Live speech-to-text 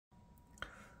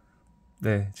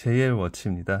네, JL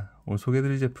워치입니다. 오늘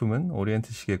소개해드릴 제품은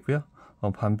오리엔트 시계고요.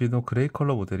 밤비노 그레이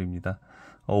컬러 모델입니다.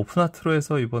 오픈하트로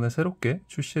해서 이번에 새롭게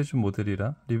출시해준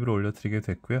모델이라 리뷰를 올려드리게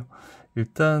됐고요.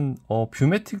 일단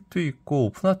뷰매틱도 있고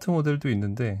오픈하트 모델도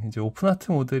있는데 이제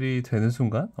오픈하트 모델이 되는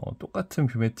순간 똑같은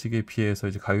뷰매틱에 비해서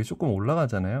이제 가격이 조금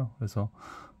올라가잖아요. 그래서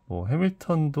뭐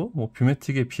해밀턴도 뭐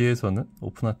뷰매틱에 비해서는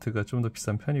오픈하트가 좀 더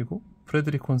비싼 편이고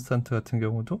프레드릭 콘스탄트 같은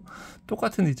경우도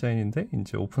똑같은 디자인인데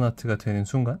이제 오픈하트가 되는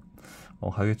순간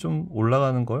가격이 좀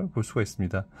올라가는 걸 볼 수가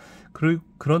있습니다.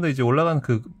 그런데 이제 올라가는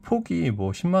그 폭이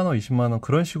뭐 10만원, 20만원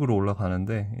그런 식으로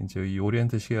올라가는데 이제 이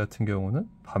오리엔트 시계 같은 경우는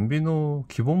밤비노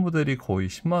기본 모델이 거의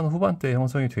 10만원 후반대에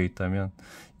형성이 되어 있다면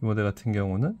이 모델 같은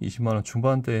경우는 20만원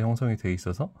중반대에 형성이 되어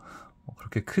있어서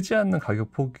그렇게 크지 않는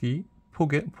가격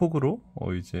폭으로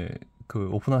이제 그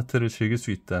오픈하트를 즐길 수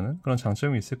있다는 그런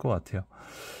장점이 있을 것 같아요.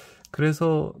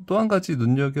 그래서 또 한 가지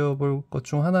눈여겨볼 것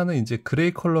중 하나는 이제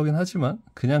그레이 컬러긴 하지만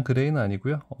그냥 그레이는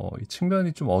아니고요. 이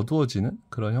측면이 좀 어두워지는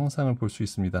그런 형상을 볼 수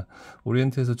있습니다.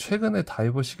 오리엔트에서 최근에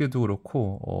다이버 시계도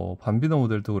그렇고 밤비노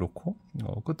모델도 그렇고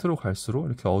끝으로 갈수록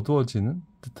이렇게 어두워지는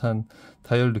듯한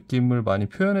다이얼 느낌을 많이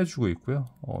표현해주고 있고요.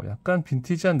 약간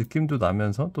빈티지한 느낌도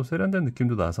나면서 또 세련된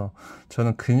느낌도 나서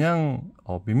저는 그냥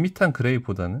밋밋한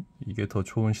그레이보다는 이게 더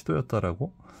좋은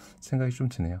시도였다라고 생각이 좀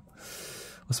드네요.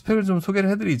 스펙을 좀 소개를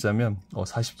해드리자면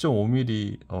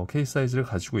 40.5mm 케이스 사이즈를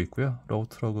가지고 있고요. 러브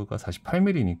트러그가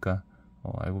 48mm니까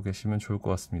알고 계시면 좋을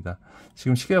것 같습니다.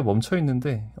 지금 시계가 멈춰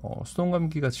있는데 수동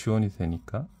감기가 지원이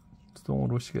되니까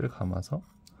수동으로 시계를 감아서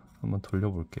한번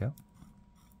돌려볼게요.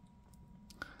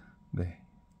 네.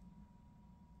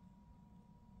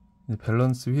 이제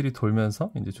밸런스 휠이 돌면서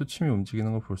이제 초침이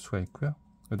움직이는 걸 볼 수가 있고요.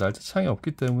 날짜 창이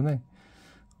없기 때문에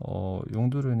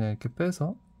용도를 그냥 이렇게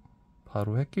빼서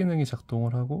바로 핵 기능이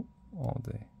작동을 하고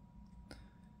네.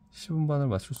 10분반을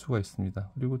맞출 수가 있습니다.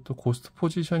 그리고 또 고스트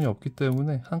포지션이 없기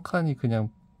때문에 한 칸이 그냥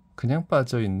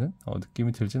빠져 있는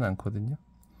느낌이 들진 않거든요.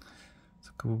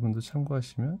 그래서 그 부분도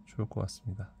참고하시면 좋을 것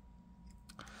같습니다.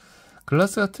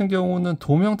 글라스 같은 경우는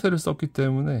돔 형태를 썼기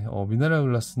때문에 미네랄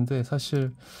글라스인데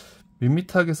사실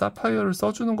밋밋하게 사파이어를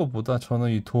써주는 것보다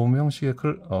저는 이 돔 형식의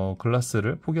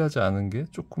글라스를 포기하지 않은 게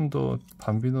조금 더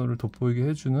밤비노를 돋보이게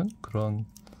해주는 그런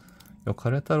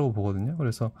역할을 했다고 보거든요.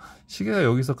 그래서 시계가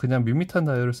여기서 그냥 밋밋한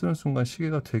다이얼을 쓰는 순간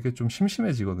시계가 되게 좀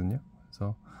심심해지거든요.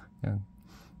 그래서 그냥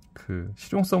그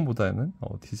실용성보다는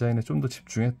디자인에 좀 더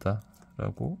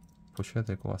집중했다라고 보셔야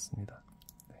될 것 같습니다.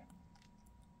 네.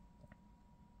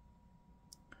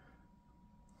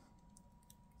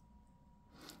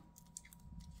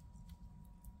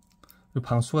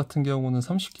 방수 같은 경우는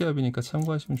 30기압이니까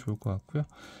참고하시면 좋을 것 같고요.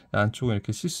 안쪽은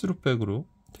이렇게 시스루백으로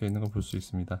되어 있는 걸 볼 수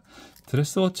있습니다.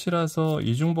 드레스워치라서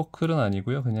이중 버클은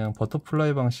아니고요. 그냥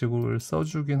버터플라이 방식으로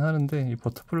써주긴 하는데 이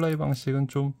버터플라이 방식은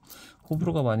좀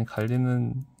호불호가 많이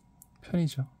갈리는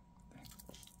편이죠.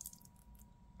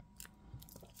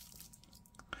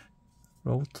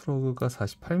 러브 트러그가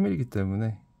 48mm이기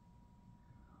때문에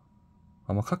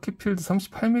아마 카키필드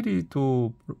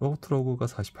 38mm도 러브 트러그가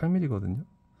 48mm거든요.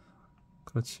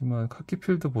 그렇지만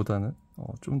카키필드보다는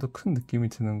좀 더 큰 느낌이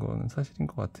드는 거는 사실인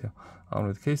것 같아요.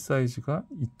 아무래도 케이스 사이즈가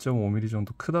 2.5mm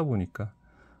정도 크다 보니까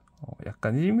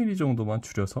약간 1mm 정도만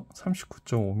줄여서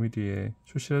 39.5mm에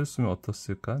출시를 해줬으면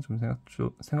어떻을까 좀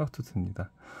생각도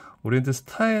듭니다. 오리엔트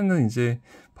스타에는 이제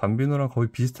밤비노랑 거의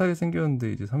비슷하게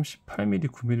생겼는데 이제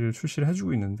 38mm, 9mm를 출시를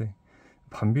해주고 있는데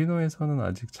밤비노에서는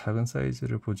아직 작은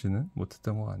사이즈를 보지는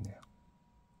못했던 것 같네요.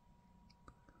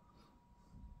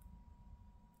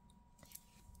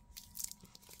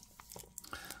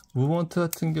 무브먼트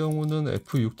같은 경우는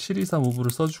F6724 무브를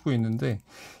써주고 있는데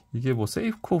이게 뭐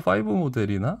세이프코 5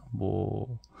 모델이나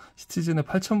뭐 시티즌의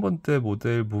 8000번대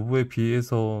모델 무브에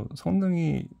비해서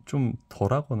성능이 좀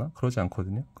덜하거나 그러지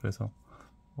않거든요. 그래서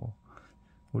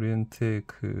오리엔트의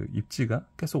그 입지가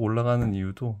계속 올라가는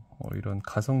이유도 이런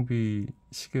가성비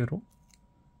시계로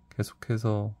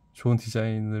계속해서 좋은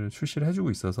디자인을 출시를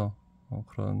해주고 있어서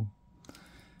그런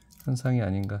현상이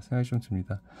아닌가 생각이 좀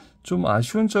듭니다. 좀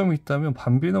아쉬운 점이 있다면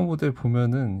밤비노 모델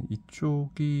보면은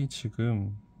이쪽이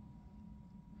지금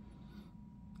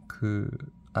그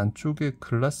안쪽에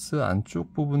글라스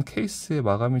안쪽 부분 케이스의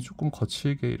마감이 조금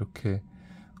거칠게 이렇게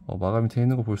마감이 되어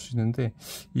있는 거 볼 수 있는데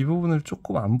이 부분을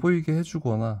조금 안 보이게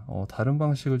해주거나 다른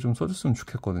방식을 좀 써줬으면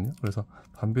좋겠거든요. 그래서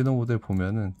밤비노 모델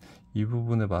보면은 이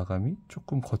부분의 마감이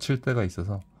조금 거칠 때가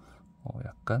있어서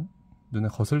약간 눈에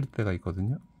거슬릴 때가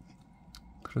있거든요.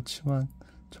 그렇지만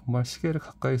정말 시계를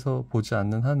가까이서 보지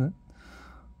않는 한은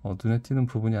눈에 띄는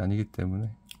부분이 아니기 때문에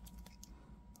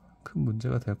큰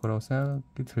문제가 될 거라고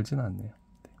생각이 들진 않네요.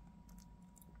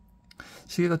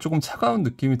 시계가 조금 차가운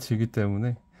느낌이 들기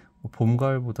때문에 봄,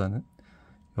 가을보다는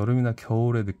여름이나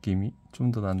겨울의 느낌이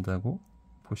좀 더 난다고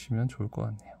보시면 좋을 것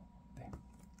같네요. 네.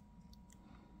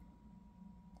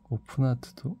 오픈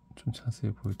아트도 좀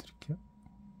자세히 보여드릴게요.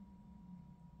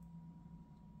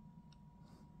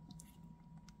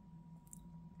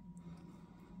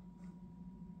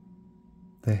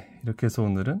 네, 이렇게 해서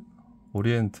오늘은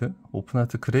오리엔트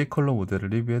오픈아트 그레이 컬러 모델을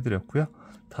리뷰해드렸고요.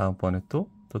 다음번에 또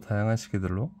다양한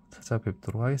시계들로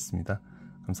찾아뵙도록 하겠습니다.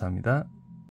 감사합니다.